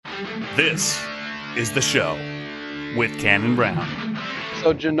This is The Show with Cannon Brown.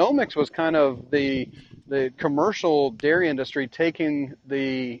 So genomics was kind of the commercial dairy industry taking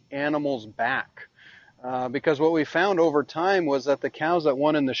the animals back. Because what we found over time was that the cows that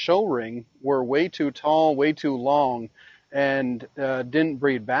won in the show ring were way too tall, way too long, and didn't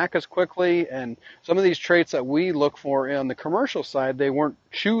breed back as quickly. And some of these traits that we look for on the commercial side, they weren't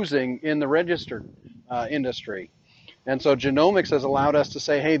choosing in the registered industry. And so genomics has allowed us to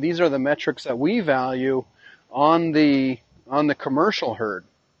say, hey, these are the metrics that we value on the commercial herd.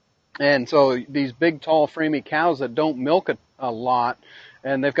 And so these big, tall, framey cows that don't milk a lot,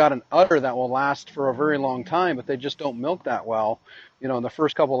 and they've got an udder that will last for a very long time, but they just don't milk that well, in the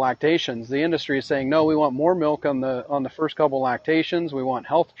first couple lactations. The industry is saying, no, we want more milk on the first couple lactations. We want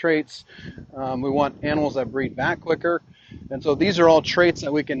health traits. We want animals that breed back quicker. And so these are all traits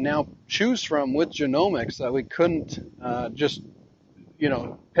that we can now choose from with genomics that we couldn't just,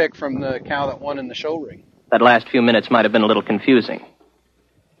 pick from the cow that won in the show ring. That last few minutes might have been a little confusing.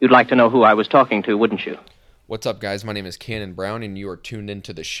 You'd like to know who I was talking to, wouldn't you? What's up, guys? My name is Cannon Brown, and you are tuned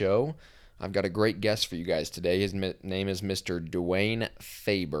into The Show. I've got a great guest for you guys today. His name is Mr. Dwayne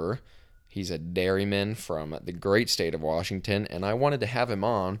Faber. He's a dairyman from the great state of Washington, and I wanted to have him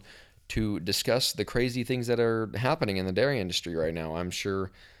on to discuss the crazy things that are happening in the dairy industry right now. I'm sure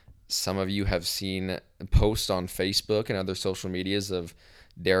some of you have seen posts on Facebook and other social medias of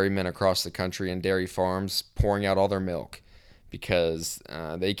dairymen across the country and dairy farms pouring out all their milk because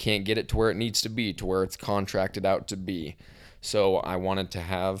they can't get it to where it needs to be, to where it's contracted out to be. So I wanted to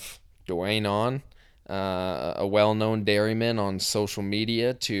have Dwayne on, a well-known dairyman on social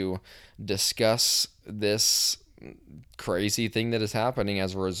media, to discuss this crazy thing that is happening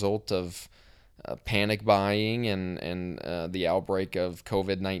as a result of panic buying and the outbreak of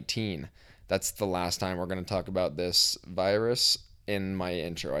COVID-19. That's the last time we're going to talk about this virus in my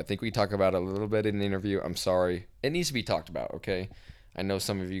intro. I think we talk about it a little bit in the interview. I'm sorry. It needs to be talked about, okay? I know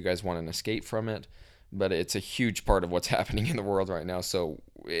some of you guys want an escape from it, but it's a huge part of what's happening in the world right now, so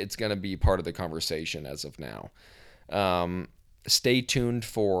it's going to be part of the conversation as of now. Stay tuned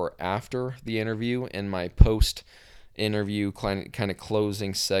for after the interview in my post-interview kind of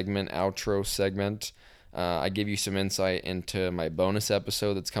closing segment, outro segment. I give you some insight into my bonus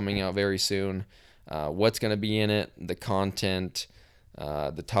episode that's coming out very soon, what's going to be in it, the content,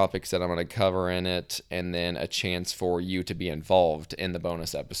 the topics that I'm going to cover in it, and then a chance for you to be involved in the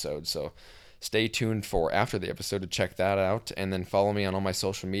bonus episode. So stay tuned for after the episode to check that out, and then follow me on all my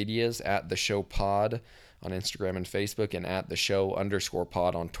social medias at The Show Pod on Instagram and Facebook, and at The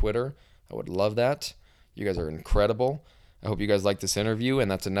Show_pod on Twitter. I would love that. You guys are incredible. I hope you guys like this interview,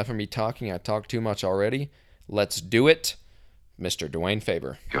 and that's enough of me talking. I talked too much already. Let's do it. Mr. Dwayne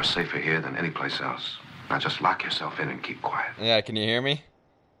Faber. You're safer here than any place else. Now just lock yourself in and keep quiet. Yeah, can you hear me?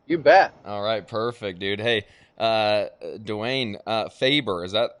 You bet. All right, perfect, dude. Hey, Dwayne Faber,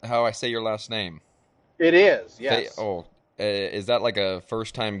 is that how I say your last name? It is, yes. Is that like a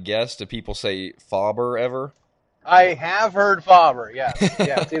first-time guest? Do people say Faber ever? I have heard Faber, yes.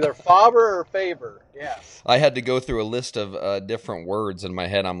 Yeah, it's either Faber or Faber, yes. I had to go through a list of different words in my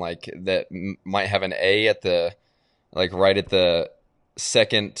head. I'm like, that might have an A at the, like right at the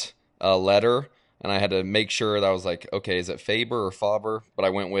second letter. And I had to make sure that I was like, okay, is it Faber or Faber? But I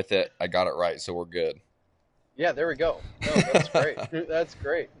went with it. I got it right, so we're good. Yeah, there we go. No, that's great. That's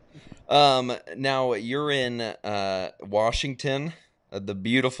great. Now, you're in Washington, the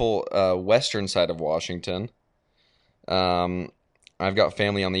beautiful western side of Washington. I've got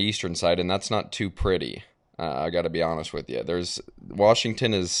family on the eastern side, and that's not too pretty. I got to be honest with you.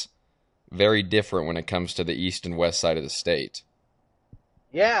 Washington is very different when it comes to the east and west side of the state.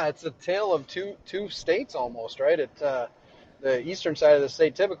 Yeah, it's a tale of two states almost, right? The eastern side of the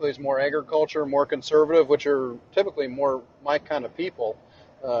state typically is more agriculture, more conservative, which are typically more my kind of people.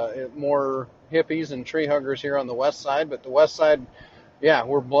 More hippies and tree huggers here on the west side, but the west side, yeah,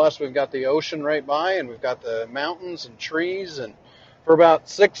 we're blessed. We've got the ocean right by, and we've got the mountains and trees, and for about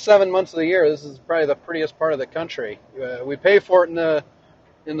 6-7 months of the year, this is probably the prettiest part of the country. We pay for it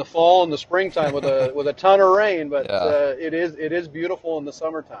in the fall and the springtime with a ton of rain, but yeah. It is beautiful in the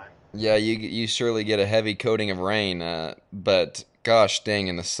summertime. Yeah, you surely get a heavy coating of rain, but gosh dang,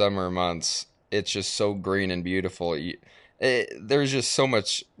 in the summer months, it's just so green and beautiful. There's just so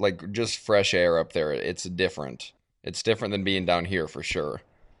much, like, just fresh air up there. It's different. It's different than being down here for sure.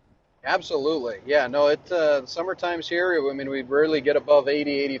 Absolutely. Yeah, no, summertime's here. I mean, we rarely get above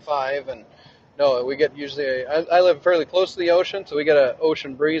 80, 85, and no, we get usually, I live fairly close to the ocean, so we get an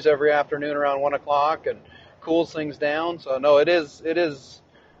ocean breeze every afternoon around 1 o'clock and cools things down. So no,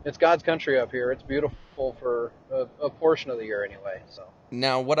 it's God's country up here. It's beautiful for a portion of the year anyway. So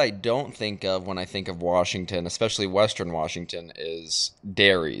Now, what I don't think of when I think of Washington, especially Western Washington, is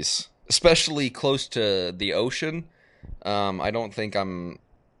dairies, especially close to the ocean. I don't think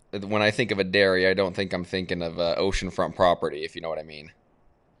when I think of a dairy, I don't think I'm thinking of oceanfront property, if you know what I mean.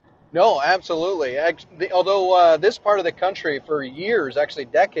 No, absolutely. Although this part of the country, for years, actually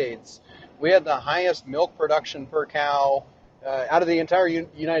decades, we had the highest milk production per cow out of the entire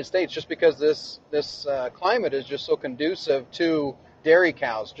United States, just because this climate is just so conducive to dairy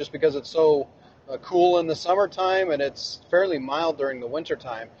cows, just because it's so cool in the summertime and it's fairly mild during the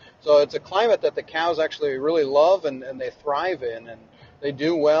wintertime. So it's a climate that the cows actually really love and they thrive in, and they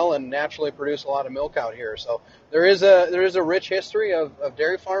do well and naturally produce a lot of milk out here. So there is a rich history of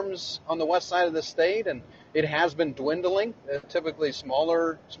dairy farms on the west side of the state, and it has been dwindling. Typically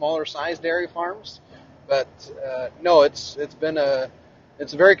smaller size dairy farms, but no, it's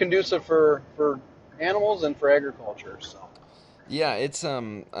very conducive for animals and for agriculture. So Yeah, it's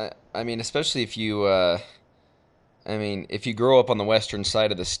I mean, especially if you if you grow up on the western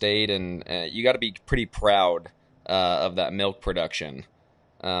side of the state, and you got to be pretty proud of that milk production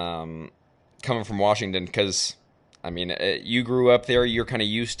coming from Washington, because I mean, you grew up there, you're kind of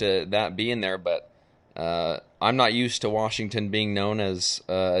used to that being there, but I'm not used to Washington being known as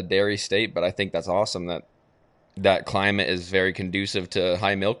a dairy state, but I think that's awesome that that climate is very conducive to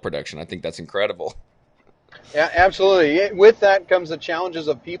high milk production. I think that's incredible. yeah, absolutely. With that comes the challenges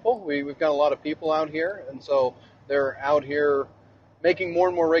of people. We've got a lot of people out here, and so they're out here making more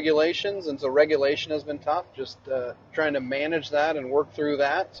and more regulations, and so regulation has been tough, just trying to manage that and work through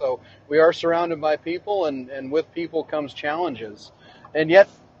that. So we are surrounded by people, and with people comes challenges. And yet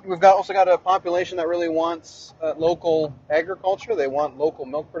we've also got a population that really wants local agriculture. They want local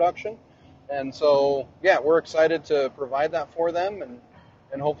milk production. And so, yeah, we're excited to provide that for them,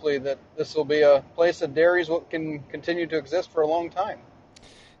 and hopefully that this will be a place that dairies can continue to exist for a long time.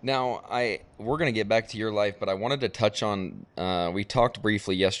 Now, we're gonna get back to your life, but I wanted to touch on. We talked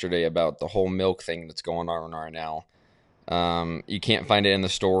briefly yesterday about the whole milk thing that's going on right now. You can't find it in the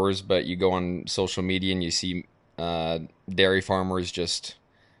stores, but you go on social media and you see dairy farmers just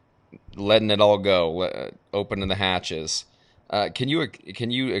letting it all go, opening the hatches. Can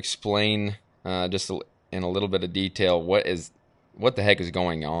you explain in a little bit of detail what the heck is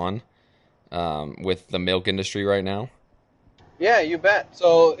going on with the milk industry right now? Yeah, you bet.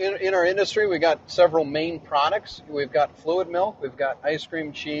 So in our industry, we got several main products. We've got fluid milk, we've got ice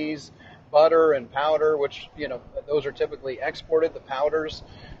cream, cheese, butter, and powder, which, those are typically exported, the powders.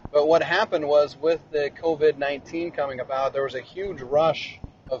 But what happened was, with the COVID-19 coming about, there was a huge rush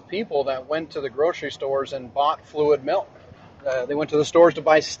of people that went to the grocery stores and bought fluid milk. They went to the stores to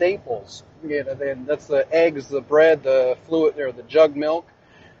buy staples. That's the eggs, the bread, the fluid, or the jug milk.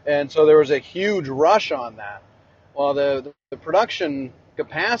 And so there was a huge rush on that. Well, the production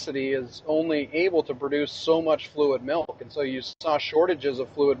capacity is only able to produce so much fluid milk, and so you saw shortages of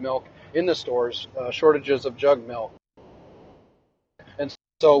fluid milk in the stores, shortages of jug milk. And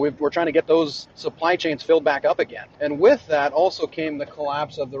so we're trying to get those supply chains filled back up again. And with that also came the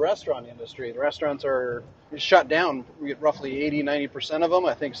collapse of the restaurant industry. The restaurants are shut down, roughly 80-90% of them.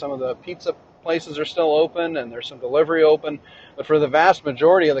 I think some of the pizza places are still open, and there's some delivery open. But for the vast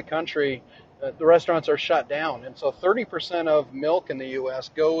majority of the country, the restaurants are shut down. And so 30% of milk in the U.S.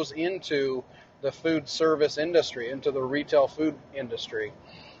 goes into the food service industry, into the retail food industry.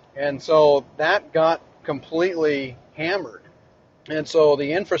 And so that got completely hammered. And so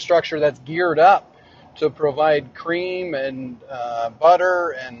the infrastructure that's geared up to provide cream and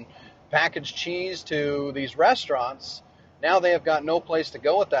butter and packaged cheese to these restaurants, now they have got no place to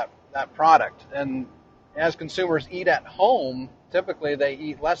go with that product. And as consumers eat at home, typically they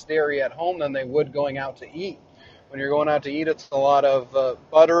eat less dairy at home than they would going out to eat. When you're going out to eat, it's a lot of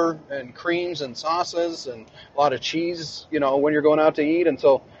butter and creams and sauces and a lot of cheese, when you're going out to eat. And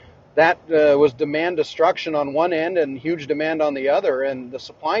so that was demand destruction on one end and huge demand on the other, and the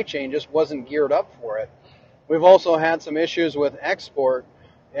supply chain just wasn't geared up for it. We've also had some issues with export,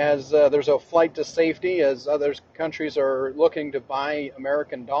 as there's a flight to safety, as other countries are looking to buy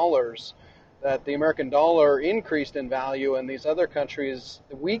American dollars, that the American dollar increased in value and these other countries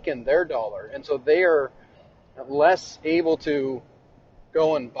weakened their dollar. And so they are less able to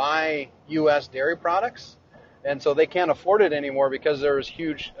go and buy U.S. dairy products. And so they can't afford it anymore because there's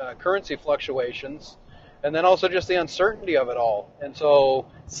huge currency fluctuations. And then also just the uncertainty of it all. And so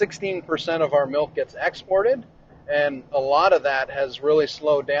 16% of our milk gets exported, and a lot of that has really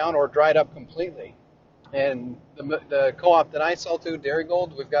slowed down or dried up completely. And the co-op that I sell to, Dairy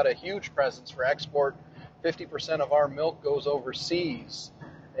Gold, we've got a huge presence for export. 50% of our milk goes overseas.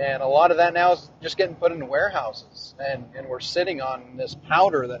 And a lot of that now is just getting put into warehouses, and we're sitting on this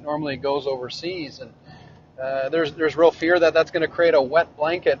powder that normally goes overseas. And there's real fear that that's going to create a wet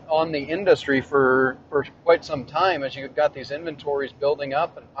blanket on the industry for quite some time, as you've got these inventories building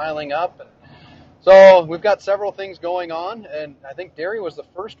up and piling up. And so we've got several things going on, and I think dairy was the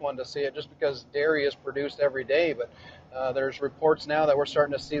first one to see it, just because dairy is produced every day. But there's reports now that we're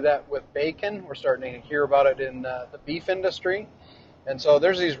starting to see that with bacon. We're starting to hear about it in the beef industry. And so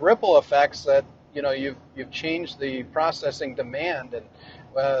there's these ripple effects that, you've changed the processing demand, and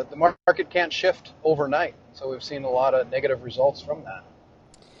the market can't shift overnight. So we've seen a lot of negative results from that.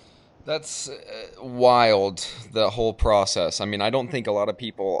 That's wild, the whole process. I mean, I don't think a lot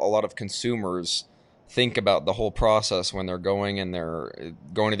of consumers think about the whole process when they're going to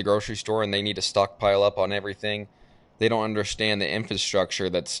the grocery store and they need to stockpile up on everything. They don't understand the infrastructure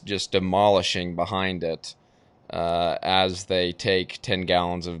that's just demolishing behind it as they take 10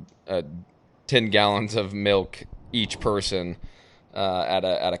 gallons of milk each person at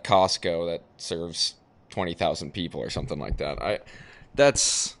a Costco that serves 20,000 people or something like that.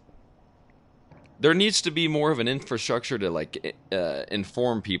 There needs to be more of an infrastructure to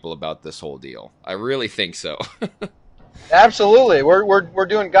inform people about this whole deal. I really think so. Absolutely, we're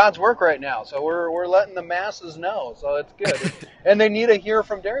doing God's work right now, so we're letting the masses know. So it's good, and they need to hear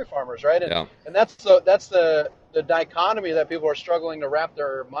from dairy farmers, right? And, Yeah. and that's the dichotomy that people are struggling to wrap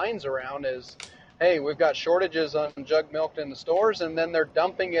their minds around is, hey, we've got shortages on jug milk in the stores, and then they're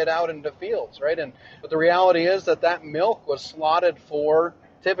dumping it out into fields, right? But the reality is that milk was slotted for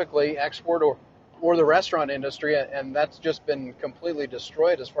typically export or the restaurant industry, and that's just been completely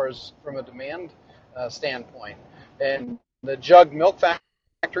destroyed as far as from a demand standpoint. And the jug milk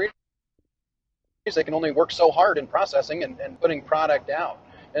factories, they can only work so hard in processing and putting product out.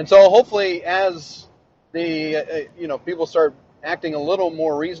 And so hopefully as the people start acting a little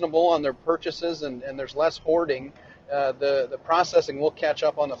more reasonable on their purchases and there's less hoarding, the processing will catch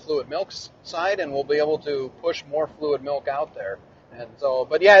up on the fluid milk side, and we'll be able to push more fluid milk out there. And so,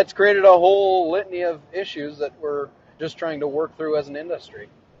 but yeah, it's created a whole litany of issues that we're just trying to work through as an industry.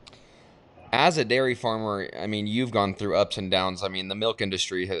 As a dairy farmer, I mean, you've gone through ups and downs. I mean, the milk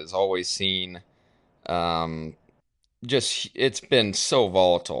industry has always seen it's been so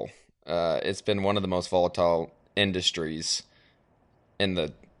volatile. It's been one of the most volatile industries in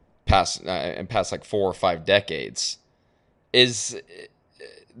the past like 4 or 5 decades. This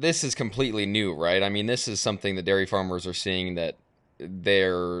is completely new, right? I mean, this is something the dairy farmers are seeing that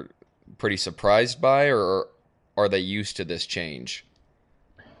they're pretty surprised by, or are they used to this change?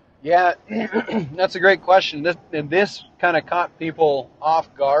 Yeah, that's a great question. This kind of caught people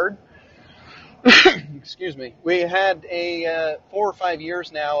off guard. Excuse me. We had 4 or 5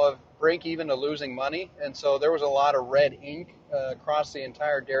 years now of break even to losing money, and so there was a lot of red ink across the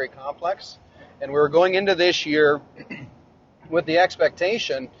entire dairy complex. And we were going into this year with the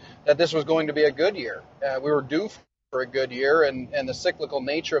expectation that this was going to be a good year. We were due for a good year, and the cyclical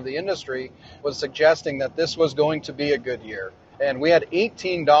nature of the industry was suggesting that this was going to be a good year. And we had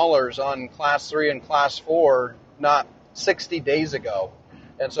 $18 on Class 3 and Class 4 not 60 days ago.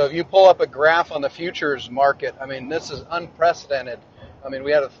 And so if you pull up a graph on the futures market, I mean, this is unprecedented. I mean,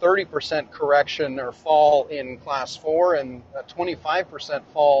 we had a 30% correction or fall in Class 4 and a 25%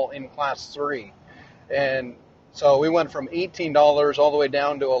 fall in Class 3. And so we went from $18 all the way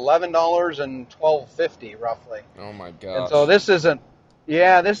down to $11 and $12.50 roughly. Oh my gosh. And so this is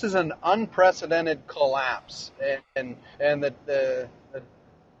an unprecedented collapse. And the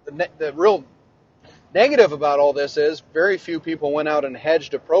real negative about all this is very few people went out and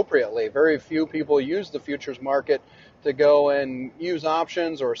hedged appropriately. Very few people used the futures market to go and use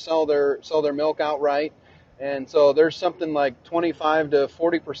options or sell their milk outright. And so there's something like 25 to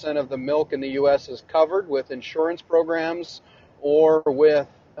 40% of the milk in the U.S. is covered with insurance programs or with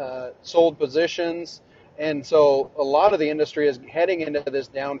sold positions. And so a lot of the industry is heading into this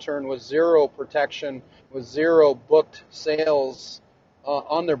downturn with zero protection, with zero booked sales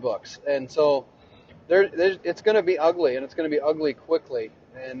on their books. And so it's going to be ugly, and it's going to be ugly quickly.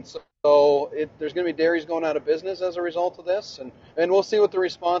 And so there's going to be dairies going out of business as a result of this. And we'll see what the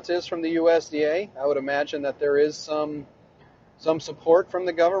response is from the USDA. I would imagine that there is some support from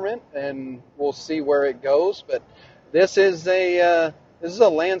the government, and we'll see where it goes. But this is a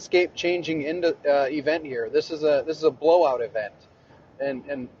landscape-changing event here. This is a blowout event,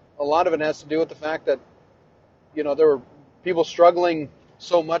 and a lot of it has to do with the fact that there were people struggling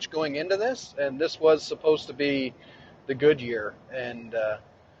so much going into this, and this was supposed to be the good year. And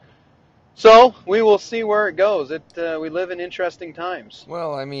So we will see where it goes. We live in interesting times.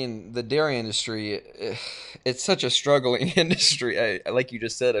 Well, I mean, the dairy industry, it's such a struggling industry. Like you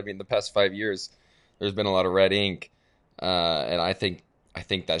just said, I mean, the past 5 years, there's been a lot of red ink, and I think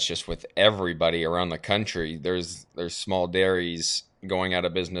that's just with everybody around the country. There's small dairies going out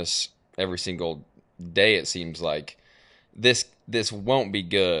of business every single day. It seems like this won't be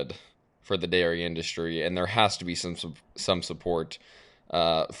good for the dairy industry, and there has to be some support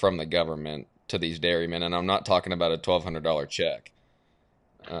from the government to these dairymen. And I'm not talking about a $1,200 check.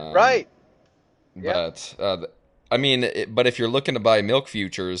 Right. Yeah. But I mean, but if you're looking to buy milk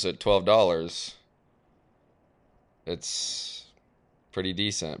futures at $12, it's pretty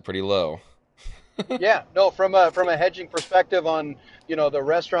decent, pretty low. Yeah. No, from a hedging perspective on, the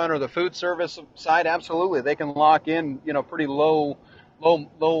restaurant or the food service side, absolutely. They can lock in, pretty low milk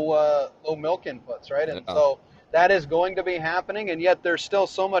inputs, right? And Yeah. so that is going to be happening, and yet there's still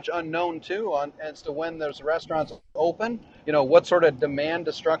so much unknown too on as to when those restaurants open. What sort of demand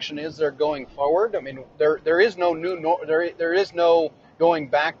destruction is there going forward? I mean, there is no there is no going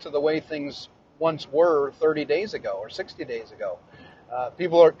back to the way things once were 30 days ago or 60 days ago.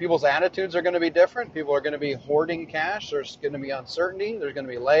 People's attitudes are going to be different. People are going to be hoarding cash. There's going to be uncertainty. There's going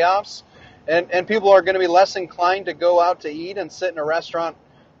to be layoffs, and people are going to be less inclined to go out to eat and sit in a restaurant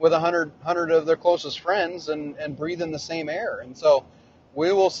with 100 of their closest friends and breathe in the same air. And so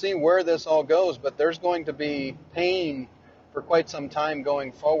we will see where this all goes, but there's going to be pain for quite some time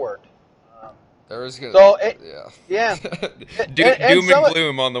going forward. There is gonna, So yeah, yeah, doom and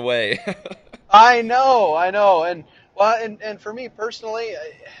gloom on the way. I know, and well, and for me personally,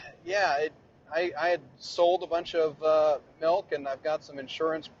 I had sold a bunch of milk, and I've got some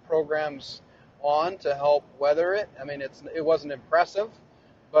insurance programs on to help weather it. I mean, it wasn't impressive,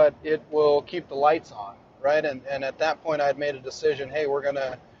 but it will keep the lights on, right? And at that point, I'd made a decision. Hey, we're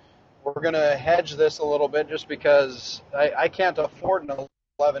gonna hedge this a little bit, just because I can't afford an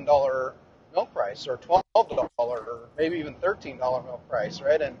 $11 milk price or $12 or maybe even $13 milk price,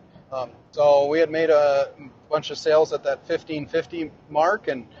 right? And so we had made a bunch of sales at that 15.50 mark,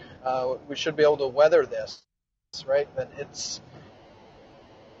 and we should be able to weather this, right? But it's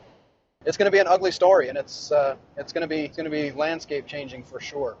going to be an ugly story, and it's going to be landscape changing for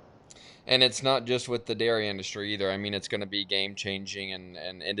sure. And it's not just with the dairy industry either. I mean, it's going to be game changing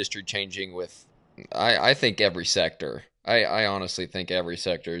and industry changing with, I think, every sector. I honestly think every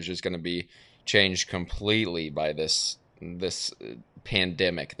sector is just going to be changed completely by this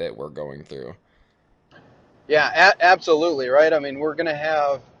pandemic that we're going through. Yeah, absolutely, right? I mean, we're going to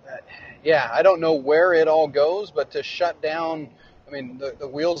have, I don't know where it all goes, but to shut down, I mean, the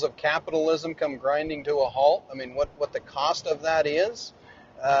wheels of capitalism come grinding to a halt. I mean, what the cost of that is,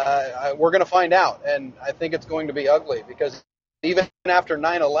 we're going to find out, and I think it's going to be ugly, because even after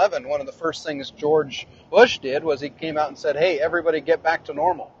 9/11, one of the first things George Bush did was he came out and said, hey, everybody get back to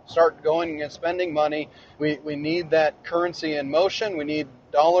normal. Start going and spending money. We need that currency in motion. We need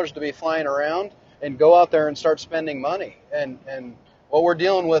dollars to be flying around, and go out there and start spending money. And what we're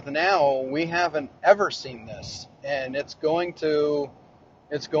dealing with now, we haven't ever seen this, and it's going to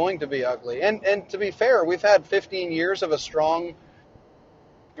be ugly. And to be fair, we've had 15 years of a strong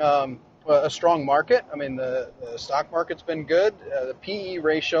market. I mean, the stock market's been good. The PE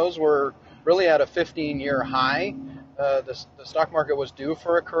ratios were really at a 15-year high. The stock market was due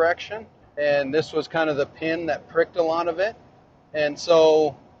for a correction, and this was kind of the pin that pricked a lot of it. And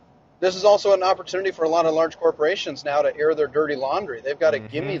so this is also an opportunity for a lot of large corporations now to air their dirty laundry. They've got a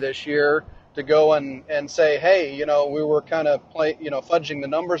gimme this year to go and say, hey, we were kind of fudging the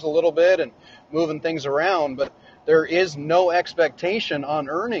numbers a little bit and moving things around, but there is no expectation on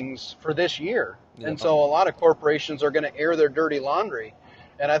earnings for this year. Yep. And so a lot of corporations are going to air their dirty laundry.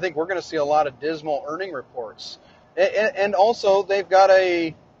 And I think we're going to see a lot of dismal earning reports. And also they've got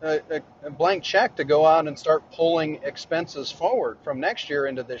a blank check to go out and start pulling expenses forward from next year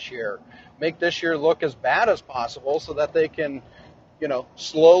into this year. Make this year look as bad as possible so that they can,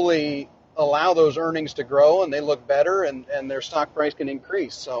 slowly allow those earnings to grow and they look better, and their stock price can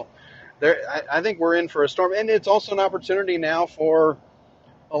increase. So I think we're in for a storm. And it's also an opportunity now for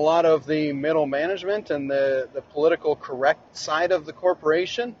a lot of the middle management and the political correct side of the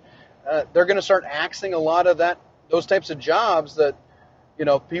corporation. They're going to start axing a lot of those types of jobs that,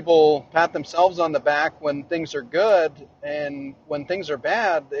 people pat themselves on the back when things are good, and when things are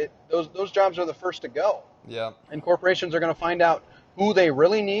bad, those jobs are the first to go. Yeah. And corporations are going to find out who they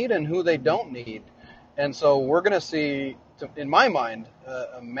really need and who they don't need. And so we're going to see, in my mind,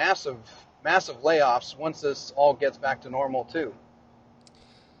 a massive layoffs once this all gets back to normal too.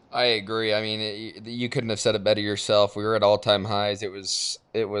 I agree. I mean, you couldn't have said it better yourself. We were at all-time highs. It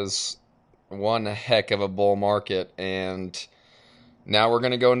was one heck of a bull market, and now we're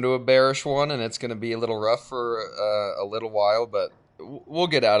going to go into a bearish one, and it's going to be a little rough for a little while, but we'll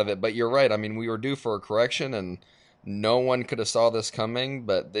get out of it. But you're right. I mean, we were due for a correction, and no one could have saw this coming,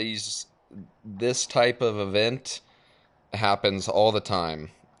 but this type of event happens all the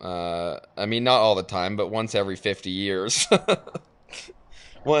time. I mean, not all the time, but once every 50 years.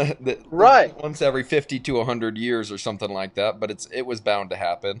 Right. Once every 50 to 100 years or something like that, but it was bound to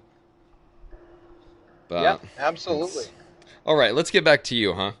happen. But Yep, absolutely. All right, let's get back to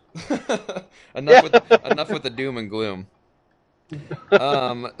you, huh? Enough with the doom and gloom.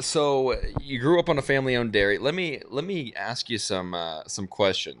 So you grew up on a family-owned dairy. Let me ask you some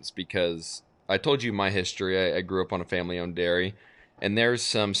questions, because I told you my history. I grew up on a family-owned dairy, and there's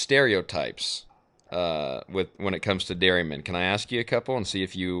some stereotypes when it comes to dairymen. Can I ask you a couple and see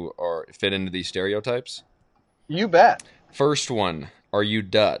if you fit into these stereotypes? You bet. First one, are you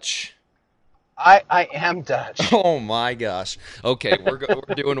Dutch? I am Dutch. Oh my gosh. Okay, we're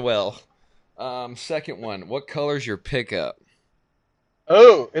doing well. Second one, what color's your pickup?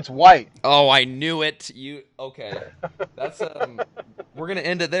 Oh, it's white. Oh, I knew it. Okay? That's we're gonna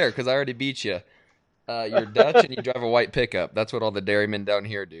end it there because I already beat you. You're Dutch and you drive a white pickup. That's what all the dairymen down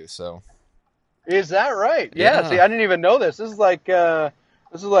here do. So. Is that right? Yeah. See, I didn't even know this. This is like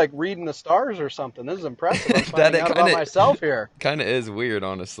reading the stars or something. This is impressive. I'm finding out about myself here. Kind of is weird,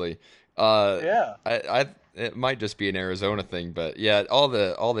 honestly. Yeah. It might just be an Arizona thing, but yeah, all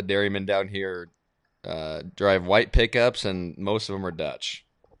the dairymen down here drive white pickups, and most of them are Dutch.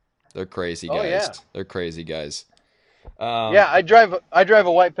 They're crazy guys. Oh, yeah. They're crazy guys. Yeah, I drive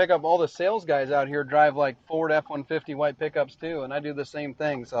a white pickup. All the sales guys out here drive like Ford F-150 white pickups too, and I do the same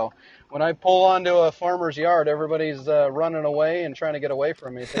thing. So when I pull onto a farmer's yard, everybody's running away and trying to get away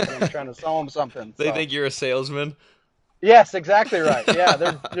from me, thinking I'm trying to sell them something. They think you're a salesman? Yes, exactly right. Yeah,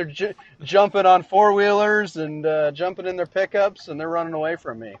 they're jumping on four-wheelers and jumping in their pickups, and they're running away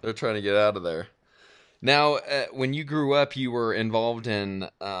from me. They're trying to get out of there. Now, when you grew up, you were involved in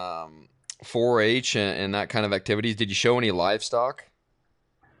 4-H and that kind of activities. Did you show any livestock?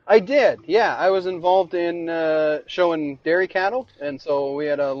 I did, yeah. I was involved in showing dairy cattle, and so we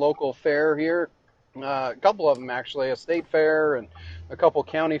had a local fair here, a couple of them actually, a state fair and a couple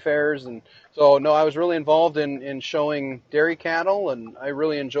county fairs. And so, no, I was really involved in showing dairy cattle, and I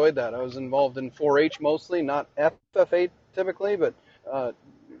really enjoyed that. I was involved in 4-H mostly, not FFA typically, but a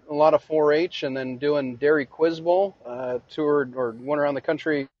lot of 4-H, and then doing Dairy Quiz Bowl, toured or went around the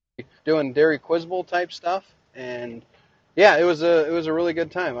country doing Dairy Quiz Bowl type stuff, and yeah, it was a really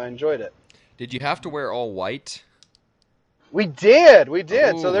good time. I enjoyed it. Did you have to wear all white? We did. Ooh,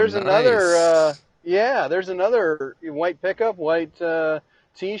 So there's nice. there's another white pickup, white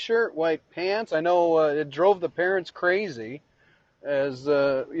T-shirt, white pants. I know it drove the parents crazy, as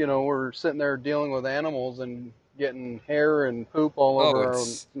we're sitting there dealing with animals and getting hair and poop all over our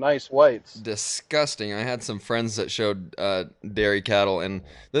nice whites. Disgusting. I had some friends that showed dairy cattle, and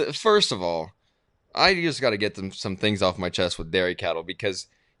first of all, I just got to get some things off my chest with dairy cattle, because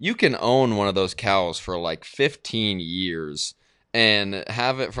you can own one of those cows for like 15 years and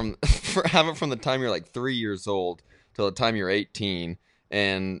have it from the time you're like 3 years old till the time you're 18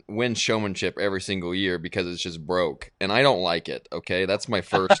 and win showmanship every single year because it's just broke. And I don't like it, okay? That's my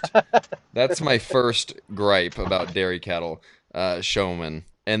first gripe about dairy cattle showmen.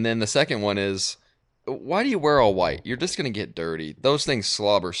 And then the second one is, why do you wear all white? You're just going to get dirty. Those things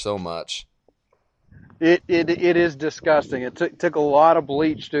slobber so much. It is disgusting. It took a lot of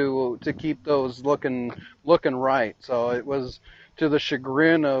bleach to keep those looking right. So it was to the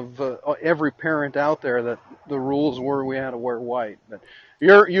chagrin of every parent out there that the rules were we had to wear white. But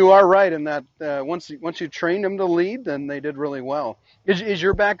you are right in that once you trained them to lead, then they did really well. Is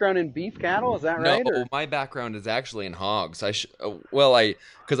your background in beef cattle? Is that right? No, my background is actually in hogs.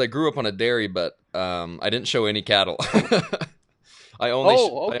 Because I grew up on a dairy, but I didn't show any cattle. I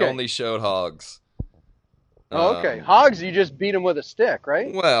only showed hogs. Okay. Hogs, you just beat them with a stick,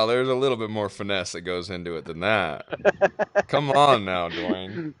 right? Well, there's a little bit more finesse that goes into it than that. Come on now,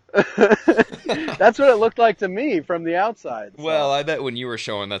 Dwayne. That's what it looked like to me from the outside. So. Well, I bet when you were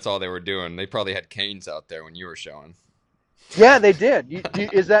showing, that's all they were doing. They probably had canes out there when you were showing. Yeah, they did.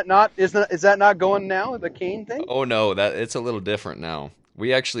 Is that not going now, the cane thing? Oh no, it's a little different now.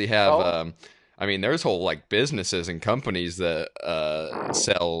 We actually have there's whole like businesses and companies that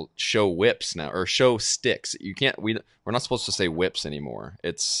sell show whips now, or show sticks. We're not supposed to say whips anymore.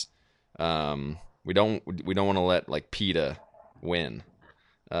 It's we don't want to let like PETA win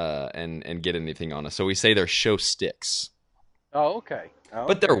and get anything on us. So we say they're show sticks. Oh, okay.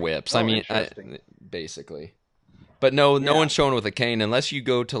 But they're whips. Basically. But no Yeah. one's showing with a cane unless you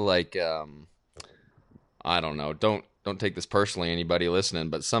go to like I don't know. Don't take this personally, anybody listening,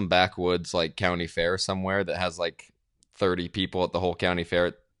 but some backwoods like county fair somewhere that has like 30 people at the whole county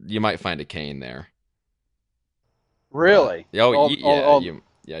fair, you might find a cane there. But, Really?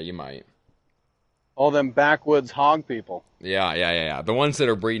 you might. All them backwoods hog people. Yeah. The ones that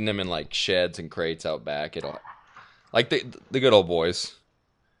are breeding them in like sheds and crates out back, it'll like the good old boys.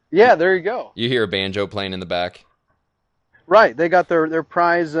 Yeah, there you go. You hear a banjo playing in the back. Right, they got their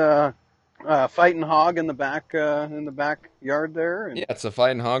prize fighting hog in the backyard there. And... Yeah, it's a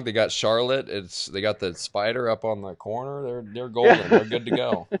fighting hog. They got Charlotte. They got the spider up on the corner. They're golden. Yeah. They're good to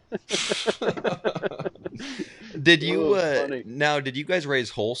go. Did you guys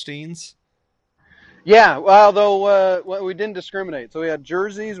raise Holsteins? Yeah, well, though we didn't discriminate. So we had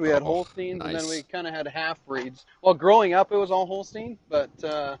Jerseys, we had Holsteins, nice. And then we kind of had half breeds. Well, growing up it was all Holstein, but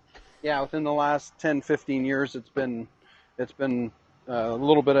yeah, within the last 10, 15 years it's been a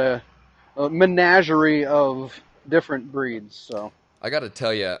little bit of a menagerie of different breeds. So I got to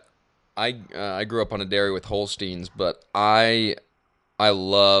tell you, I grew up on a dairy with Holsteins, but I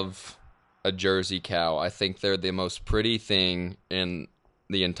love a Jersey cow. I think they're the most pretty thing in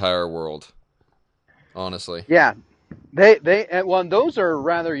the entire world. Honestly. Yeah, those are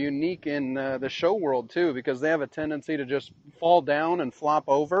rather unique in the show world too, because they have a tendency to just fall down and flop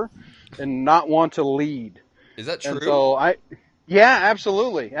over, and not want to lead. Is that true? And so yeah,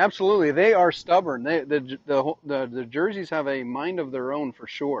 absolutely. They are stubborn. The Jerseys have a mind of their own for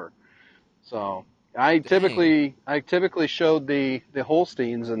sure. So I typically showed the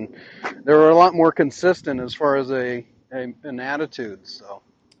Holsteins, and they were a lot more consistent as far as an attitude. So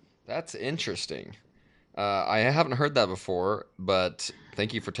that's interesting. I haven't heard that before, but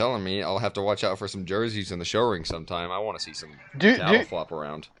thank you for telling me. I'll have to watch out for some Jerseys in the show ring sometime. I want to see some cattle flop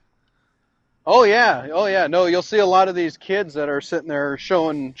around. Oh yeah. No, you'll see a lot of these kids that are sitting there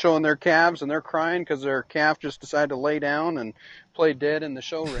showing their calves, and they're crying because their calf just decided to lay down and play dead in the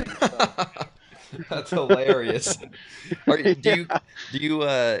show ring. So. That's hilarious. You've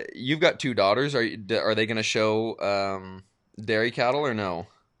got two daughters. Are they going to show dairy cattle or no?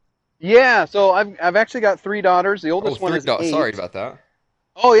 Yeah, so I've actually got 3 daughters. The oldest one is 8. Sorry about that.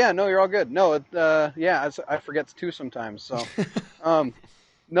 Oh yeah, no, you're all good. No, I forget 2 sometimes. So,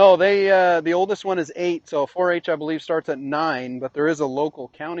 no, the oldest one is 8. So 4-H I believe starts at 9, but there is a local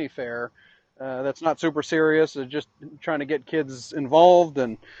county fair that's not super serious. It's just trying to get kids involved,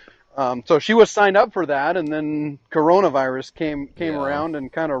 and so she was signed up for that, and then coronavirus came around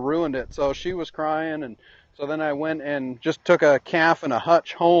and kind of ruined it. So she was crying, and so then I went and just took a calf and a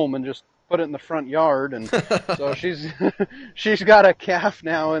hutch home and just put it in the front yard, and so she's got a calf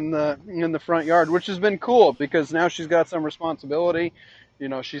now in the front yard, which has been cool because now she's got some responsibility. You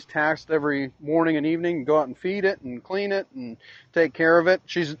know, she's taxed every morning and evening, go out and feed it and clean it and take care of it.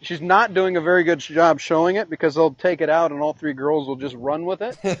 She's not doing a very good job showing it because they'll take it out and all 3 girls will just run with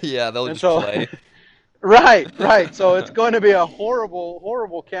it. Yeah, they'll just play. Right. So it's going to be a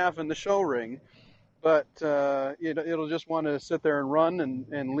horrible calf in the show ring. But it'll just want to sit there and run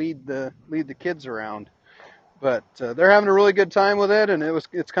and lead the kids around. But they're having a really good time with it, and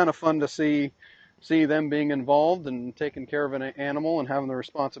it's kind of fun to see them being involved and taking care of an animal and having the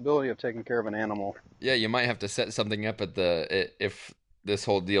responsibility of taking care of an animal. Yeah, you might have to set something up if this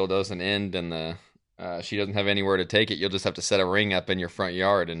whole deal doesn't end and she doesn't have anywhere to take it. You'll just have to set a ring up in your front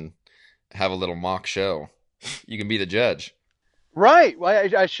yard and have a little mock show. You can be the judge. Right. Well,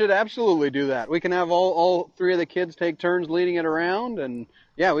 I should absolutely do that. We can have all 3 of the kids take turns leading it around, and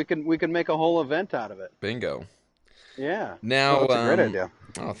yeah, we can make a whole event out of it. Bingo. Yeah. Now, that's a great idea.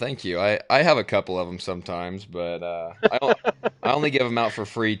 Oh, thank you. I have a couple of them sometimes, but I only give them out for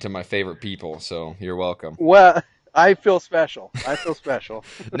free to my favorite people, so you're welcome. Well, I feel special.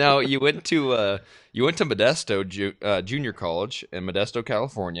 Now, you went to Modesto Junior College in Modesto,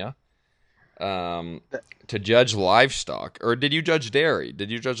 California. To judge livestock, or did you judge dairy? Did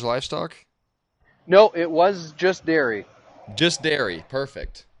you judge livestock? No, it was just dairy. Just dairy,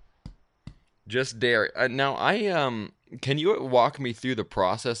 perfect. Just dairy. Now, can you walk me through the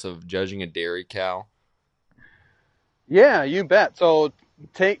process of judging a dairy cow? Yeah, you bet. So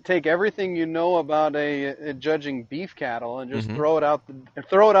take everything you know about a judging beef cattle and just throw it out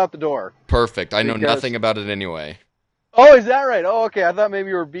the door. Perfect. I know nothing about it anyway. Oh, is that right? Oh, okay. I thought maybe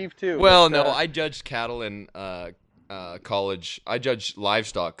you were beef too. Well, no, I judged cattle in college. I judged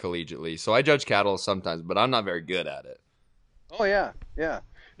livestock collegiately, so I judge cattle sometimes, but I'm not very good at it. Oh, yeah.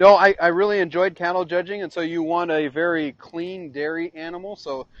 No, I really enjoyed cattle judging, and so you want a very clean dairy animal,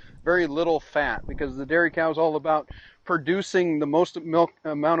 so very little fat, because the dairy cow is all about producing the most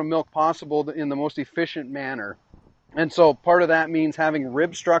amount of milk possible in the most efficient manner. And so part of that means having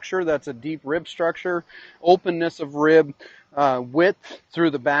rib structure. That's a deep rib structure, openness of rib, width through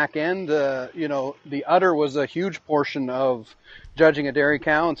the back end. The udder was a huge portion of judging a dairy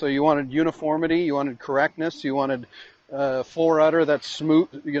cow, and so you wanted uniformity, you wanted correctness, you wanted fore udder that's smooth,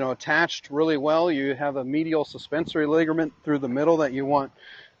 attached really well. You have a medial suspensory ligament through the middle that you want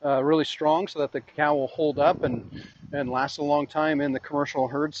really strong so that the cow will hold up and last a long time in the commercial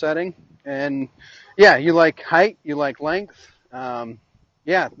herd setting. And yeah, you like height, you like length.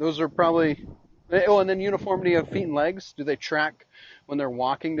 Those are probably. Oh, and then uniformity of feet and legs. Do they track when they're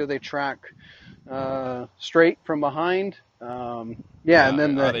walking? Do they track straight from behind? And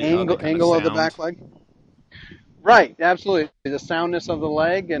then the angle of the back leg. Right, absolutely. The soundness of the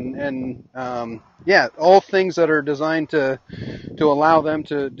leg and all things that are designed to allow them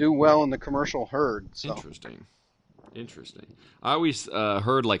to do well in the commercial herd. So. Interesting. I always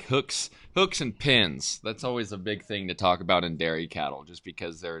heard like hooks and pins. That's always a big thing to talk about in dairy cattle, just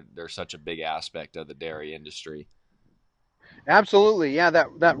because they're such a big aspect of the dairy industry. Absolutely, yeah.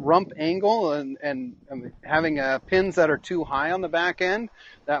 That rump angle and having pins that are too high on the back end,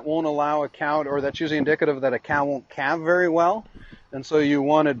 that won't allow a cow, or that's usually indicative that a cow won't calve very well. And so you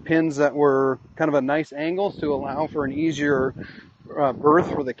wanted pins that were kind of a nice angle to allow for an easier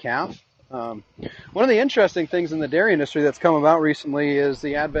birth for the calf. One of the interesting things in the dairy industry that's come about recently is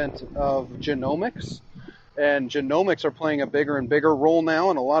the advent of genomics. And genomics are playing a bigger and bigger role now,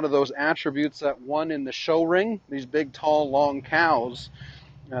 and a lot of those attributes that won in the show ring, these big, tall, long cows,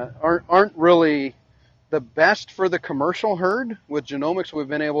 aren't really the best for the commercial herd. With genomics, we've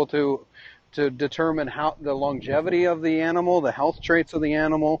been able to determine how the longevity of the animal, the health traits of the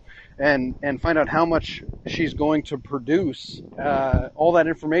animal, and find out how much she's going to produce. All that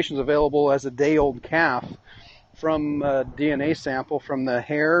information is available as a day-old calf from a DNA sample from the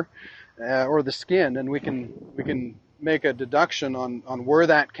hair or the skin, and we can make a deduction on where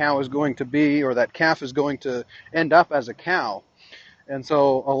that cow is going to be, or that calf is going to end up as a cow. And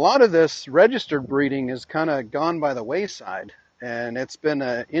so a lot of this registered breeding has kind of gone by the wayside, and it's been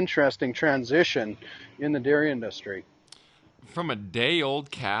an interesting transition in the dairy industry. From a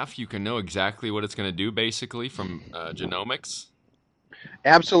day-old calf, you can know exactly what it's going to do, basically, from genomics?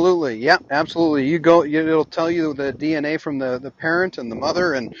 Absolutely, yeah, absolutely. It'll tell you the DNA from the parent and the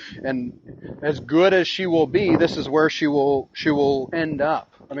mother, and as good as she will be, this is where she will end up.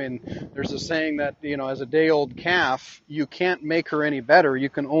 I mean, there's a saying that, as a day-old calf, you can't make her any better. You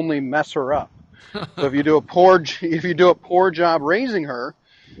can only mess her up. So if you do a poor job raising her,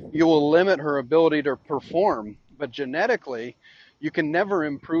 you will limit her ability to perform. But genetically, you can never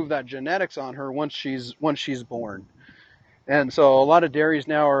improve that genetics on her once she's born. And so a lot of dairies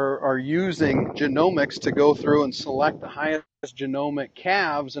now are using genomics to go through and select the highest genomic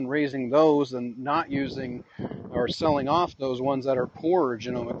calves and raising those, and not using or selling off those ones that are poorer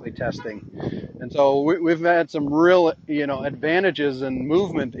genomically testing. And so we've had some real, advantages and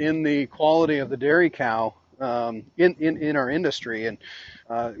movement in the quality of the dairy cow in our industry. And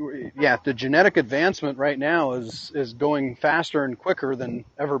the genetic advancement right now is going faster and quicker than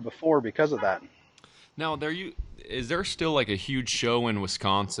ever before because of that. Now, is there still like a huge show in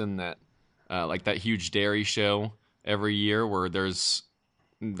Wisconsin that, like that huge dairy show every year where there's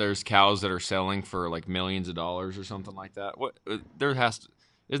cows that are selling for like millions of dollars or something like that?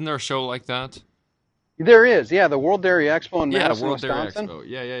 Isn't there a show like that? There is, yeah, the World Dairy Expo in Madison, World Wisconsin. Dairy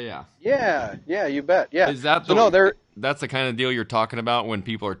Expo. Yeah, you bet. Yeah. Is that that's the kind of deal you're talking about when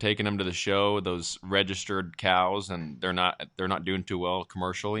people are taking them to the show, those registered cows, and they're not doing too well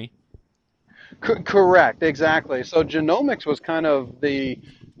commercially? Correct, exactly. So genomics was kind of the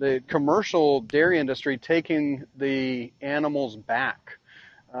commercial dairy industry taking the animals back.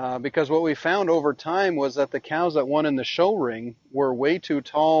 Because what we found over time was that the cows that won in the show ring were way too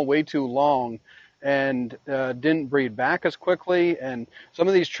tall, way too long, and didn't breed back as quickly. And some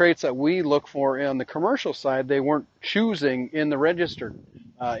of these traits that we look for on the commercial side, they weren't choosing in the registered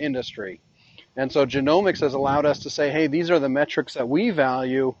industry. And so genomics has allowed us to say, hey, these are the metrics that we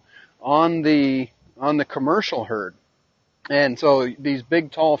value on the commercial herd. And so these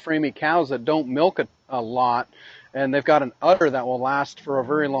big, tall, framey cows that don't milk a lot, and they've got an udder that will last for a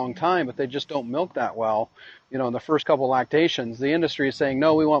very long time, but they just don't milk that well, in the first couple lactations. The industry is saying,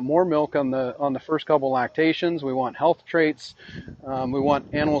 no, we want more milk on the first couple lactations. We want health traits. We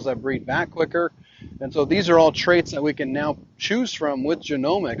want animals that breed back quicker. And so these are all traits that we can now choose from with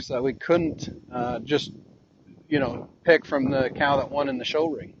genomics that we couldn't just pick from the cow that won in the show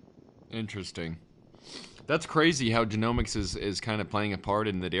ring. Interesting. That's crazy how genomics is kind of playing a part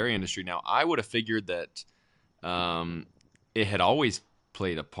in the dairy industry now. I would have figured that it had always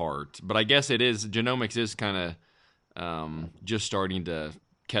played a part, but I guess genomics is kind of just starting to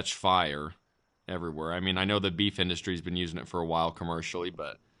catch fire everywhere. I mean, I know the beef industry has been using it for a while commercially,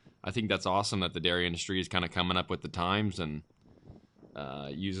 but I think that's awesome that the dairy industry is kind of coming up with the times and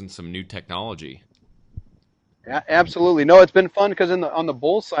using some new technology. Absolutely. No, it's been fun because on the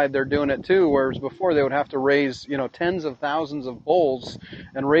bull side they're doing it too, whereas before they would have to raise tens of thousands of bulls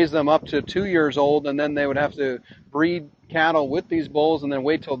and raise them up to 2 years old, and then they would have to breed cattle with these bulls and then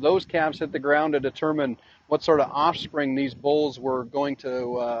wait till those calves hit the ground to determine what sort of offspring these bulls were going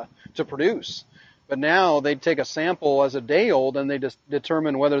to produce. But now they take a sample as a day old and they just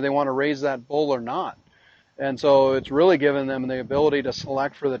determine whether they want to raise that bull or not. And so it's really given them the ability to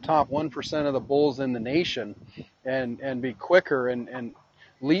select for the top 1% of the bulls in the nation and be quicker and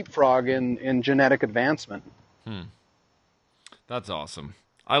leapfrog in genetic advancement. That's awesome.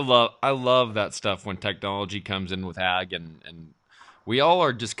 I love that stuff when technology comes in with ag, and we all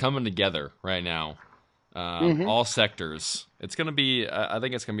are just coming together right now. All sectors. It's going to be, I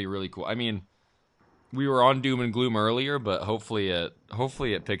think it's going to be really cool. I mean, we were on doom and gloom earlier, but hopefully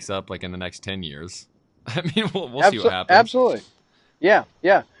it picks up like in the next 10 years. I mean, we'll see what happens. Absolutely. Yeah.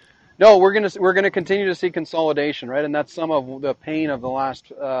 No, we're gonna continue to see consolidation, right? And that's some of the pain of the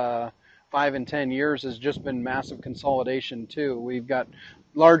last 5 and 10 years has just been massive consolidation too. We've got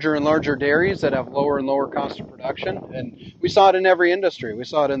larger and larger dairies that have lower and lower cost of production, and we saw it in every industry. We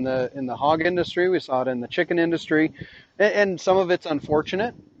saw it in the hog industry, we saw it in the chicken industry, and some of it's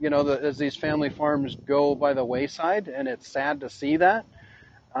unfortunate, as these family farms go by the wayside, and it's sad to see that.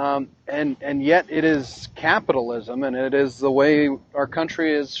 And yet it is capitalism, and it is the way our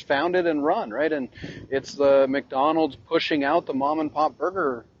country is founded and run, right? And it's the McDonald's pushing out the mom and pop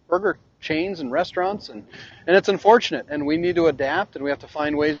burger chains and restaurants, and it's unfortunate, and we need to adapt, and we have to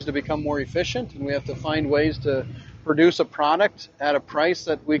find ways to become more efficient, and we have to find ways to produce a product at a price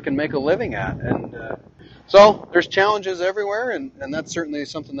that we can make a living at. And so there's challenges everywhere, and that's certainly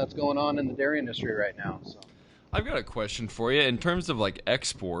something that's going on in the dairy industry right now. So I've got a question for you. In terms of like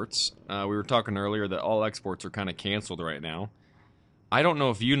exports, we were talking earlier that all exports are kind of canceled right now. I don't know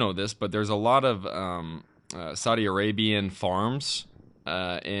if you know this, but there's a lot of Saudi Arabian farms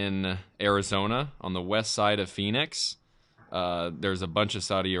in Arizona on the west side of Phoenix. There's a bunch of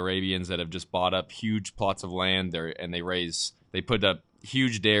Saudi Arabians that have just bought up huge plots of land there, and they put up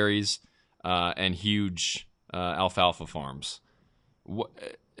huge dairies and huge alfalfa farms.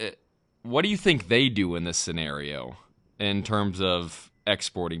 What do you think they do in this scenario in terms of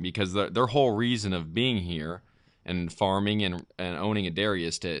exporting? Because their whole reason of being here and farming and owning a dairy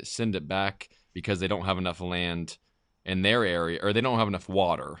is to send it back because they don't have enough land in their area, or they don't have enough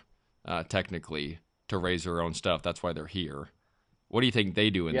water, technically, to raise their own stuff. That's why they're here. What do you think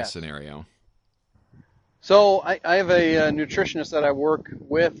they do in this scenario? So I have a nutritionist that I work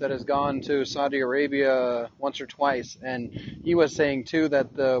with that has gone to Saudi Arabia once or twice, and he was saying too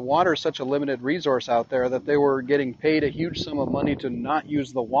that the water is such a limited resource out there that they were getting paid a huge sum of money to not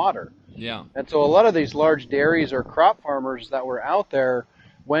use the water. Yeah. And so a lot of these large dairies or crop farmers that were out there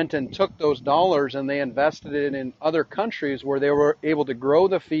went and took those dollars and they invested it in other countries where they were able to grow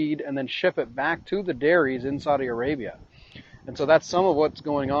the feed and then ship it back to the dairies in Saudi Arabia. And so that's some of what's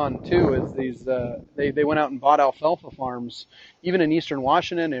going on too, is these they went out and bought alfalfa farms, even in eastern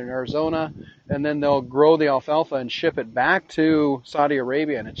Washington and Arizona, and then they'll grow the alfalfa and ship it back to Saudi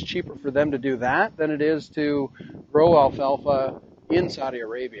Arabia. And it's cheaper for them to do that than it is to grow alfalfa in Saudi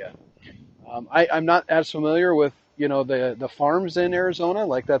Arabia. I'm not as familiar with the farms in Arizona,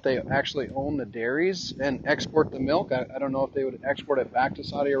 like that they actually own the dairies and export the milk. I don't know if they would export it back to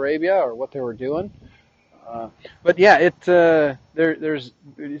Saudi Arabia or what they were doing. But yeah, it's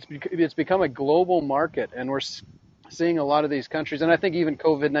become a global market, and we're seeing a lot of these countries, and I think even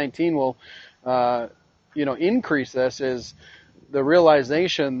COVID-19 will, increase this, is the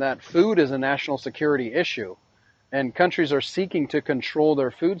realization that food is a national security issue, and countries are seeking to control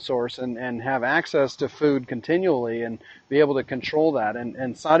their food source and have access to food continually and be able to control that,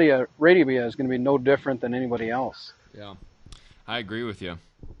 and Saudi Arabia is going to be no different than anybody else. Yeah, I agree with you.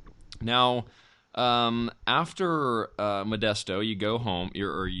 Now, after Modesto, you go home,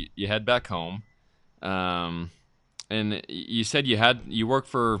 you head back home, and you said you worked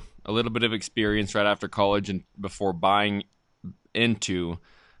for a little bit of experience right after college and before buying into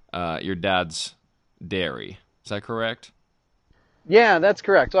your dad's dairy. Is that correct? Yeah, that's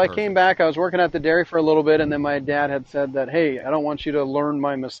correct. So Perfect. I came back, I was working at the dairy for a little bit, and then my dad had said that, hey, I don't want you to learn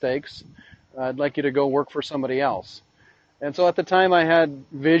my mistakes. I'd like you to go work for somebody else. And so at the time I had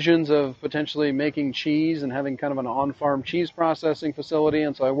visions of potentially making cheese and having kind of an on-farm cheese processing facility.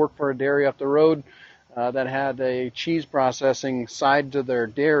 And so I worked for a dairy up the road that had a cheese processing side to their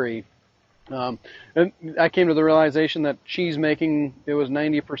dairy. And I came to the realization that cheese making, it was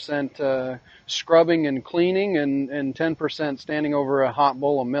 90% scrubbing and cleaning and 10% standing over a hot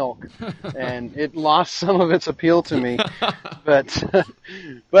bowl of milk. And it lost some of its appeal to me. But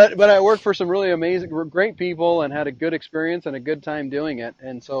but I worked for some really amazing, great people and had a good experience and a good time doing it.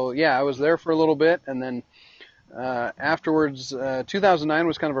 And so, yeah, I was there for a little bit. And then afterwards, 2009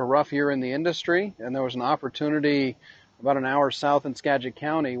 was kind of a rough year in the industry. And there was an opportunity about an hour south in Skagit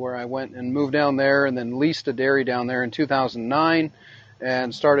County where I went and moved down there and then leased a dairy down there in 2009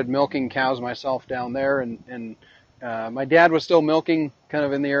 and started milking cows myself down there. And my dad was still milking kind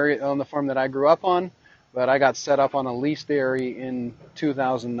of in the area on the farm that I grew up on, but I got set up on a leased dairy in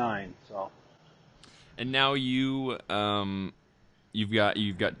 2009. So. And now you've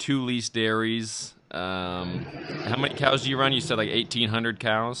got 2 leased dairies. How many cows do you run? You said like 1,800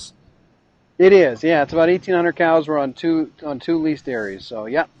 cows. It is, yeah. It's about 1,800 cows. We're on two leased dairies. So,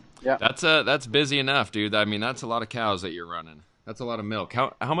 yeah. That's busy enough, dude. I mean, that's a lot of cows that you're running. That's a lot of milk.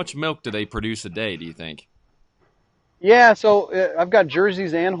 How much milk do they produce a day, do you think? Yeah, so I've got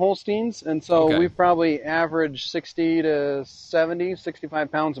Jerseys and Holsteins, and so Okay. we probably average 60 to 70,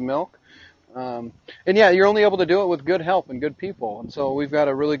 65 pounds of milk. And yeah, you're only able to do it with good help and good people. And so we've got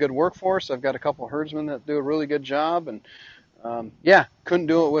a really good workforce. I've got a couple of herdsmen that do a really good job, and yeah, couldn't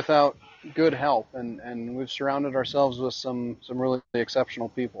do it without good help. And we've surrounded ourselves with some really exceptional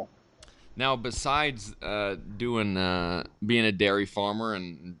people. Now, besides being a dairy farmer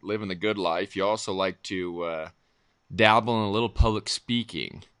and living the good life, you also like to dabble in a little public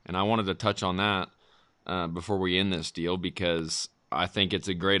speaking. And I wanted to touch on that before we end this deal because I think it's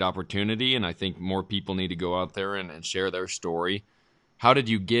a great opportunity, and I think more people need to go out there and share their story. How did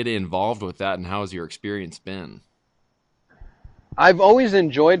you get involved with that, and how has your experience been? I've always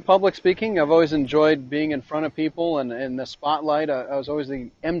enjoyed public speaking. I've always enjoyed being in front of people and in the spotlight. I was always the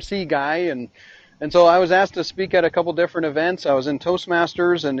MC guy, and so I was asked to speak at a couple different events. I was in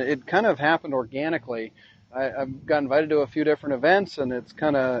Toastmasters, and it kind of happened organically. I've got invited to a few different events, and it's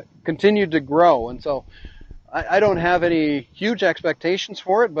kind of continued to grow. And so I don't have any huge expectations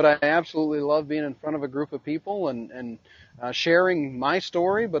for it, but I absolutely love being in front of a group of people and sharing my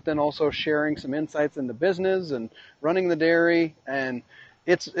story, but then also sharing some insights into business and running the dairy. And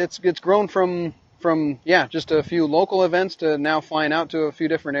it's grown from just a few local events to now flying out to a few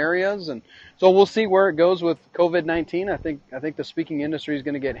different areas. And so we'll see where it goes with COVID-19. I think the speaking industry is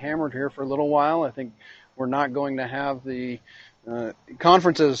going to get hammered here for a little while. I think we're not going to have the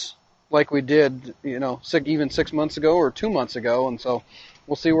conferences like we did, even 6 months ago or 2 months ago. And so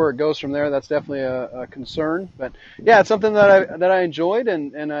we'll see where it goes from there. That's definitely a concern, but yeah, it's something that I enjoyed,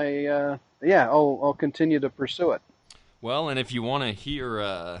 and I'll continue to pursue it. Well, and if you want to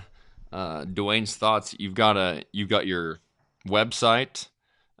hear Dwayne's thoughts, you've got your website,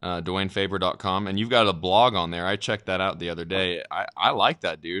 DwayneFaber.com, and you've got a blog on there. I checked that out the other day. I like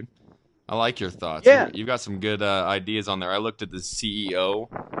that, dude. I like your thoughts. Yeah. You've got some good ideas on there. I looked at the CEO,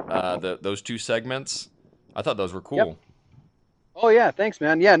 those 2 segments. I thought those were cool. Yep. Oh yeah, thanks,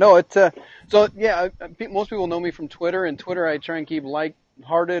 man. Yeah, no, it's so yeah. Most people know me from Twitter, and Twitter I try and keep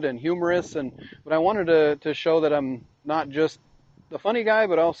light-hearted and humorous, but I wanted to show that I'm not just the funny guy,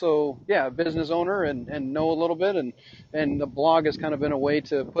 but also a business owner and know a little bit, and the blog has kind of been a way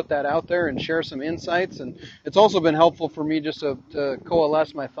to put that out there and share some insights, and it's also been helpful for me just to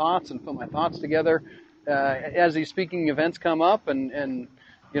coalesce my thoughts and put my thoughts together as these speaking events come up, and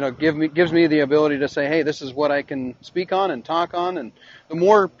gives me the ability to say, hey, this is what I can speak on and talk on. And the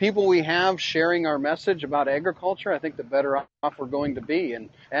more people we have sharing our message about agriculture, I think the better off we're going to be. And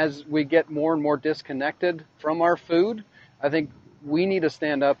as we get more and more disconnected from our food, I think we need to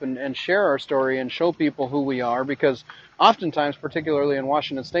stand up and share our story and show people who we are, because oftentimes, particularly in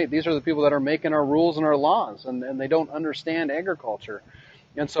Washington State, these are the people that are making our rules and our laws, and they don't understand agriculture.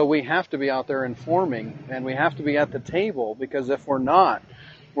 And so we have to be out there informing, and we have to be at the table, because if we're not,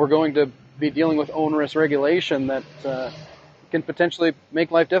 we're going to be dealing with onerous regulation that can potentially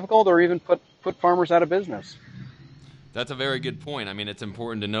make life difficult or even put farmers out of business. That's a very good point. I mean, it's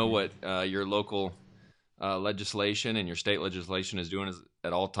important to know what your local legislation and your state legislation is doing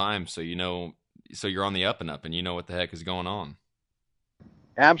at all times, so you're on the up and up, and you know what the heck is going on.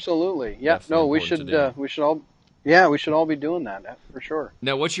 Absolutely. Yeah. Definitely No, we should all be doing that for sure.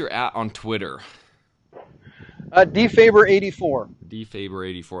 Now, what's your @ on Twitter? DFaber84.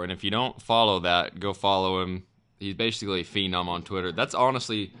 DFaber84. And if you don't follow that, go follow him. He's basically a phenom on Twitter. That's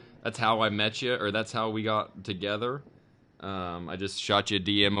how I met you, or that's how we got together. I just shot you a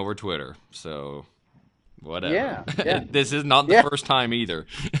DM over Twitter. So whatever. Yeah. This is not the Yeah. first time either.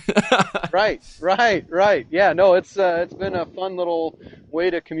 Right. Yeah, no, it's been a fun little way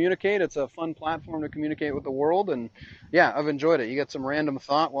to communicate. It's a fun platform to communicate with the world, and yeah, I've enjoyed it. You get some random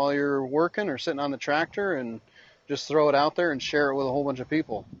thought while you're working or sitting on the tractor, and just throw it out there and share it with a whole bunch of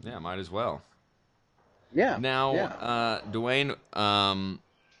people. Yeah, might as well. Yeah. Now, Yeah. Dwayne,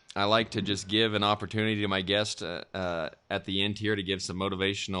 I like to just give an opportunity to my guest at the end here to give some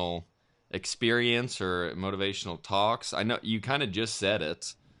motivational experience or motivational talks. I know you kind of just said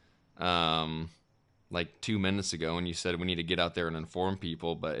it like 2 minutes ago, and you said we need to get out there and inform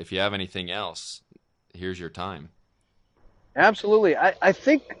people. But if you have anything else, here's your time. Absolutely. I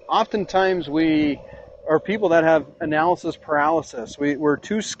think oftentimes we are people that have analysis paralysis. We're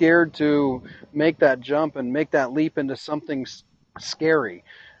too scared to make that jump and make that leap into something scary.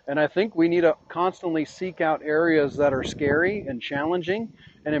 And I think we need to constantly seek out areas that are scary and challenging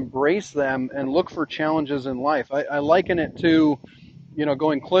and embrace them and look for challenges in life. I liken it to,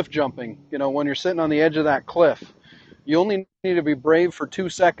 going cliff jumping. When you're sitting on the edge of that cliff, you only need to be brave for 2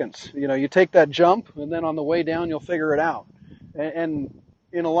 seconds. You take that jump, and then on the way down, you'll figure it out. And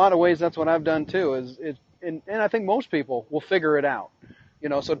in a lot of ways, that's what I've done too. And I think most people will figure it out.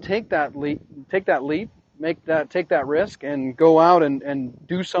 So take that leap, take that risk, and go out and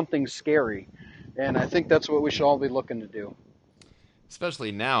do something scary. And I think that's what we should all be looking to do.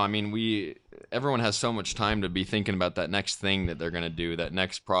 Especially now. I mean, everyone has so much time to be thinking about that next thing that they're going to do, that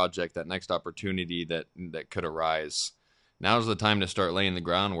next project, that next opportunity that could arise. Now's the time to start laying the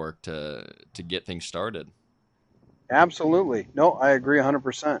groundwork to get things started. Absolutely. No, I agree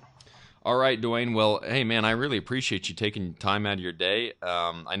 100%. All right, Dwayne. Well, hey, man, I really appreciate you taking time out of your day.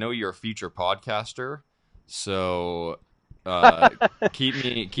 I know you're a future podcaster, so keep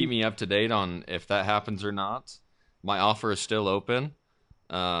me up to date on if that happens or not. My offer is still open.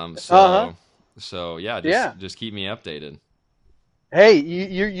 So yeah, just keep me updated.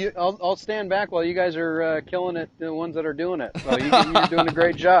 Hey, I'll stand back while you guys are killing it. The ones that are doing it, so you're doing a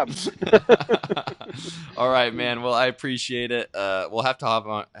great job. All right, man. Well, I appreciate it. We'll have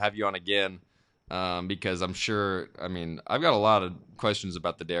to have you on again because I'm sure. I mean, I've got a lot of questions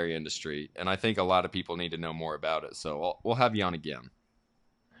about the dairy industry, and I think a lot of people need to know more about it. So we'll have you on again.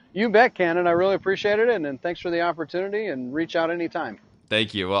 You bet, Cannon. I really appreciated it, and thanks for the opportunity. And reach out anytime.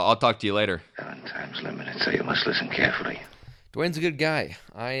 Thank you. Well, I'll talk to you later. Time's limited, so you must listen carefully. Dwayne's a good guy.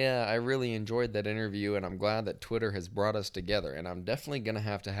 I really enjoyed that interview, and I'm glad that Twitter has brought us together, and I'm definitely going to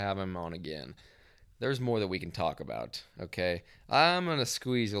have him on again. There's more that we can talk about, okay? I'm going to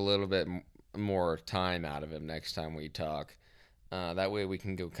squeeze a little bit more time out of him next time we talk. That way we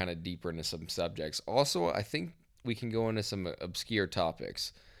can go kind of deeper into some subjects. Also, I think we can go into some obscure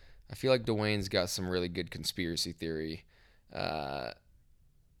topics. I feel like Dwayne's got some really good conspiracy theories.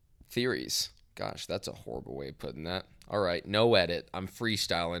 Gosh, that's a horrible way of putting that. All right, no edit. I'm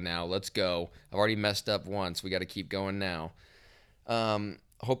freestyling now. Let's go. I've already messed up once. We got to keep going now.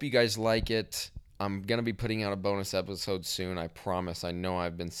 Hope you guys like it. I'm going to be putting out a bonus episode soon. I promise. I know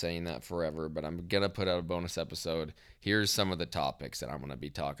I've been saying that forever, but I'm going to put out a bonus episode. Here's some of the topics that I'm going to be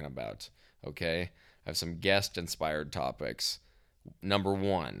talking about, okay? I have some guest-inspired topics. Number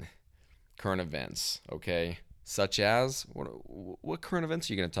 1, current events, okay? Such as, what current events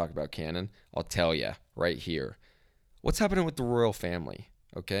are you going to talk about, Cannon? I'll tell you right here. What's happening with the royal family,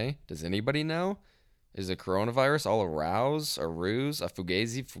 okay? Does anybody know? Is the coronavirus all a ruse, a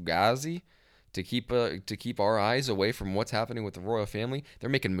fugazi, to keep our eyes away from what's happening with the royal family? They're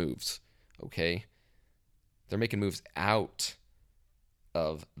making moves, okay? They're making moves out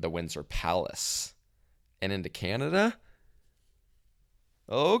of the Windsor Palace and into Canada?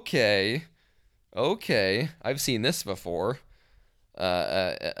 Okay, I've seen this before.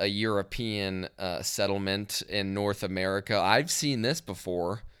 A European settlement in North America. I've seen this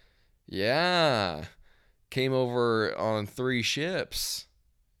before. Yeah. Came over on 3 ships.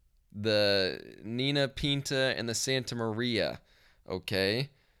 The Nina Pinta and the Santa Maria. Okay.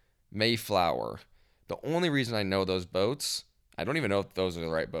 Mayflower. The only reason I know those boats, I don't even know if those are the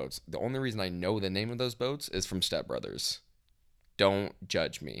right boats. The only reason I know the name of those boats is from Step Brothers. Don't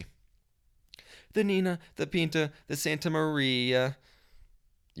judge me. The Nina, the Pinta, the Santa Maria.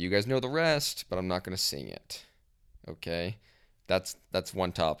 You guys know the rest, but I'm not going to sing it. Okay? That's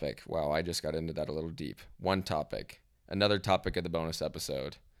one topic. Wow, I just got into that a little deep. One topic. Another topic of the bonus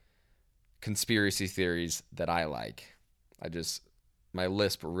episode. Conspiracy theories that I like. My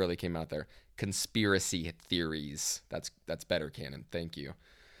lisp really came out there. Conspiracy theories. That's better, Cannon. Thank you.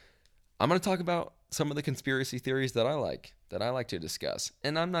 I'm going to talk about some of the conspiracy theories that I like to discuss.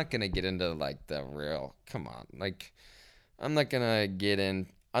 And I'm not going to get into like the real, come on. Like, I'm not going to get in,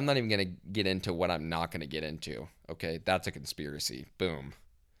 I'm not even going to get into what I'm not going to get into. Okay, that's a conspiracy. Boom.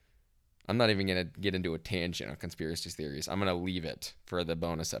 I'm not even going to get into a tangent on conspiracy theories. I'm going to leave it for the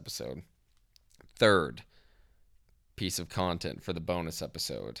bonus episode. Third piece of content for the bonus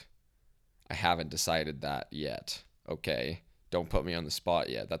episode. I haven't decided that yet. Okay, don't put me on the spot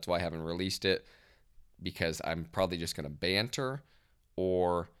yet. That's why I haven't released it, because I'm probably just going to banter,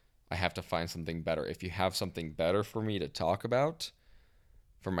 or I have to find something better. If you have something better for me to talk about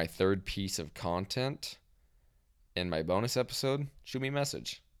for my third piece of content in my bonus episode, shoot me a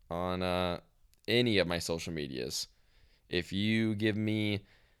message on any of my social medias. If you give me,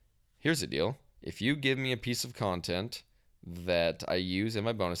 here's the deal. If you give me a piece of content that I use in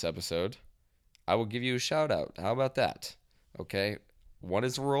my bonus episode, I will give you a shout out. How about that? Okay. 1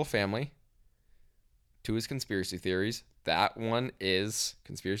 is Rural Family. 2 is Conspiracy Theories. That one is,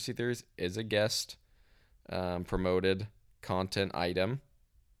 Conspiracy Theories is a guest promoted content item.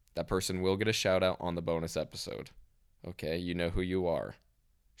 That person will get a shout out on the bonus episode. Okay, you know who you are.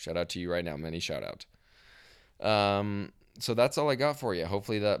 Shout out to you right now. Many shout out. So that's all I got for you.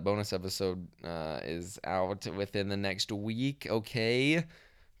 Hopefully that bonus episode is out within the next week. Okay,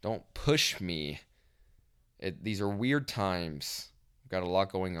 don't push me. These are weird times. I've got a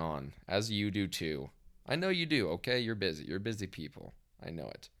lot going on, as you do too. I know you do. Okay, you're busy. You're busy people. I know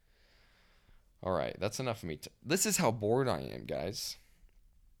it. All right, that's enough for me. This is how bored I am, guys.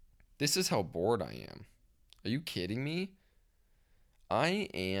 This is how bored I am. Are you kidding me?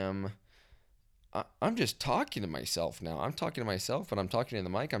 I'm just talking to myself now. I'm talking to myself, and I'm talking to the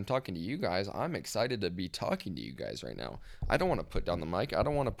mic. I'm talking to you guys. I'm excited to be talking to you guys right now. I don't want to put down the mic. I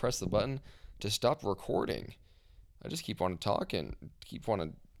don't want to press the button to stop recording. I just keep on talking. Keep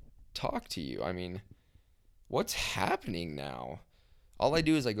wanting to talk to you. I mean, what's happening now? All I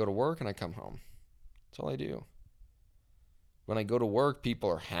do is I go to work and I come home. That's all I do. When I go to work, people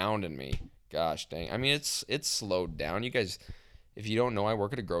are hounding me. Gosh dang. I mean, it's slowed down. You guys, if you don't know, I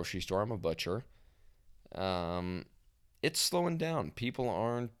work at a grocery store. I'm a butcher. It's slowing down. People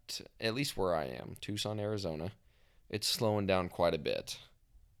aren't, at least where I am, Tucson, Arizona, it's slowing down quite a bit,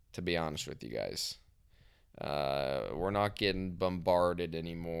 to be honest with you guys. We're not getting bombarded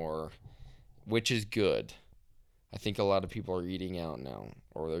anymore, which is good. I think a lot of people are eating out now,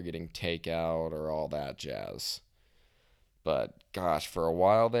 or they're getting takeout or all that jazz. But gosh, for a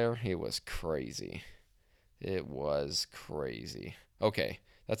while there, it was crazy. It was crazy. Okay,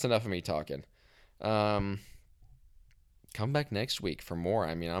 that's enough of me talking. Come back next week for more.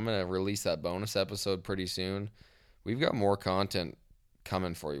 I mean, I'm going to release that bonus episode pretty soon. We've got more content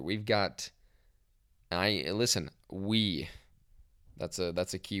coming for you. We've got, we, that's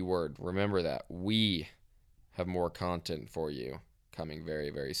a key word. Remember that. We have more content for you coming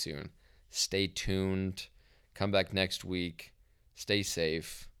very, very soon. Stay tuned. Come back next week. Stay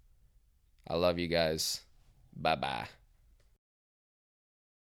safe. I love you guys. Bye-bye.